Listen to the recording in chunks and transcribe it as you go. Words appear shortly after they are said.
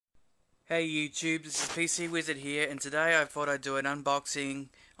Hey YouTube, this is PC Wizard here, and today I thought I'd do an unboxing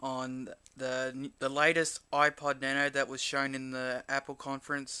on the latest iPod Nano that was shown in the Apple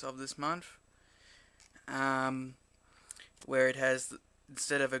conference of this month, where it has,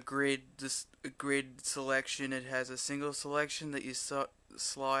 instead of a grid selection, it has a single selection that you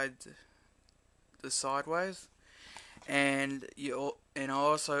slide the sideways, and I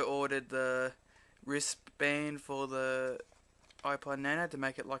also ordered the wristband for the iPod Nano to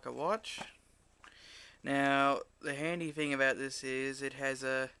make it like a watch. Now, the handy thing about this is it has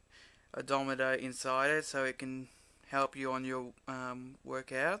a odometer inside it, so it can help you on your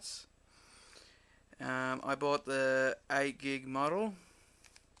workouts. I bought the 8 gig model.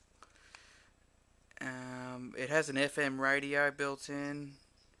 It has an FM radio built in.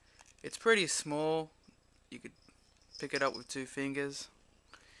 It's pretty small. You could pick it up with 2 fingers.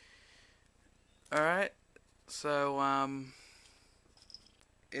 Alright, so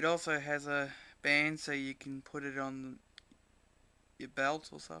it also has a band so you can put it on your belt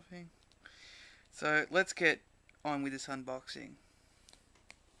or something. So let's get on with this unboxing.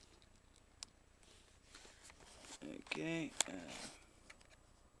 Okay.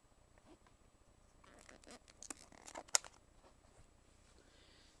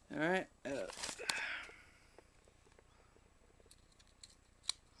 Alright.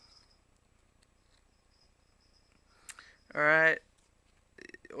 Alright.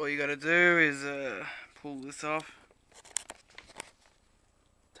 All you gotta do is pull this off.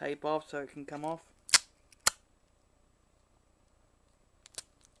 Tape off so it can come off.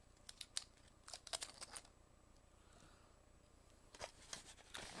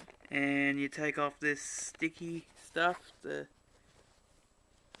 And you take off this sticky stuff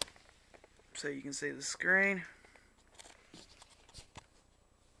so you can see the screen.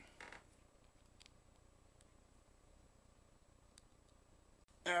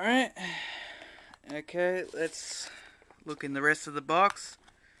 Alright, okay, let's look in the rest of the box.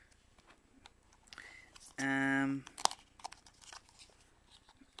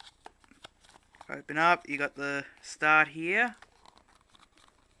 Open up, you got the start here.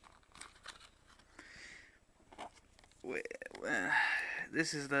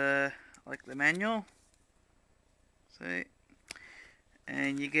 This is the manual. See,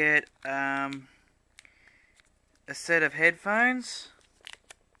 and you get a set of headphones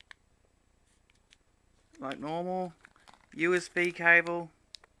like normal, USB cable,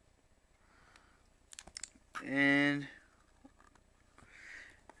 and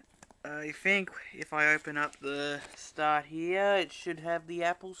I think if I open up the start here, it should have the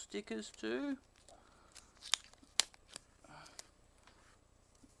Apple stickers too.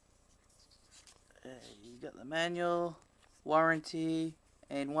 You got the manual, warranty,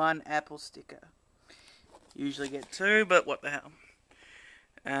 and 1 Apple sticker. Usually get 2, but what the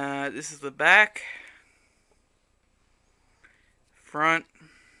hell. This is the back, front,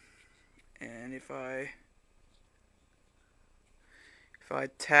 and if I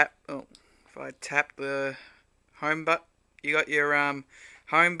tap the home button, you got your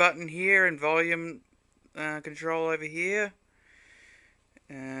home button here and volume control over here.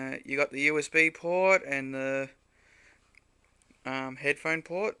 You got the USB port and the headphone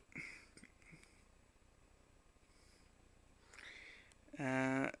port.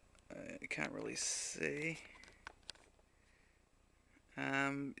 I can't really see.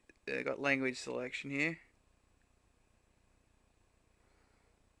 I got language selection here.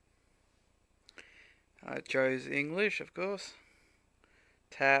 I chose English, of course.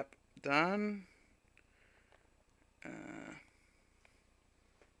 Tap done.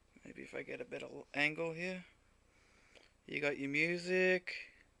 Maybe if I get a better angle here. You got your music,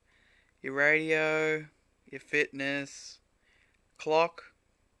 your radio, your fitness, clock.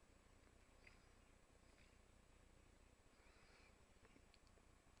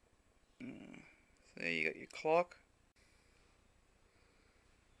 So you got your clock.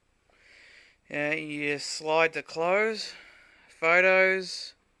 You slide to close,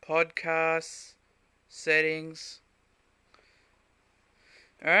 photos, podcasts, settings.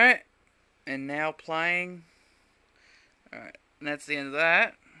 Alright, and now playing. Alright, and that's the end of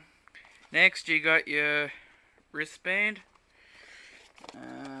that. Next you got your wristband.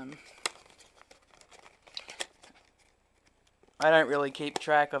 I don't really keep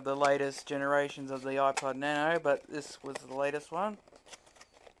track of the latest generations of the iPod Nano, but this was the latest one.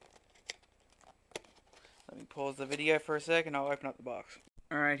 Let me pause the video for a second, I'll open up the box.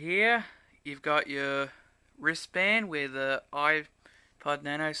 Alright, here you've got your wristband where the iPod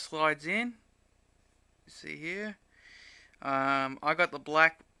Nano slides in. You see here. I got the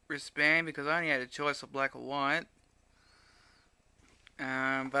black wristband because I only had a choice of black or white.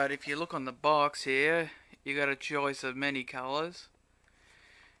 But if you look on the box here, you got a choice of many colors.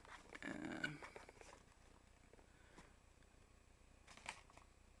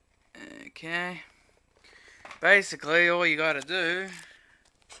 Okay. Basically, all you got to do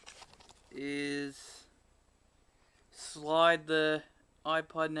is slide the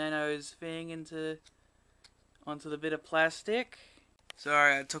iPod Nano's thing onto the bit of plastic.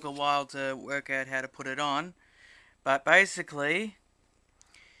 Sorry, it took a while to work out how to put it on, but basically,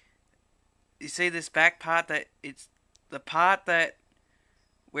 you see this back part, that it's the part that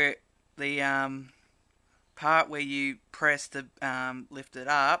where the part where you press to lift it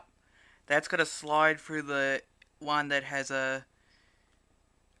up. That's got to slide through the one that has a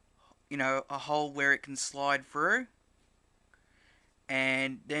hole where it can slide through,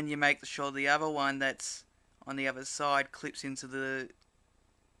 and then you make sure the other one that's on the other side clips into the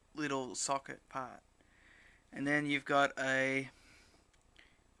little socket part. And then you've got a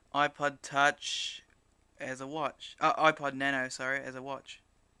iPod Touch as a watch. iPod Nano, sorry, as a watch.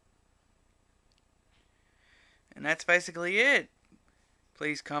 And that's basically it.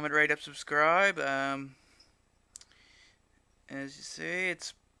 Please comment, rate, up, subscribe. As you see,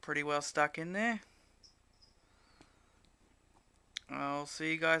 it's pretty well stuck in there. I'll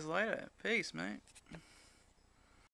see you guys later. Peace, mate.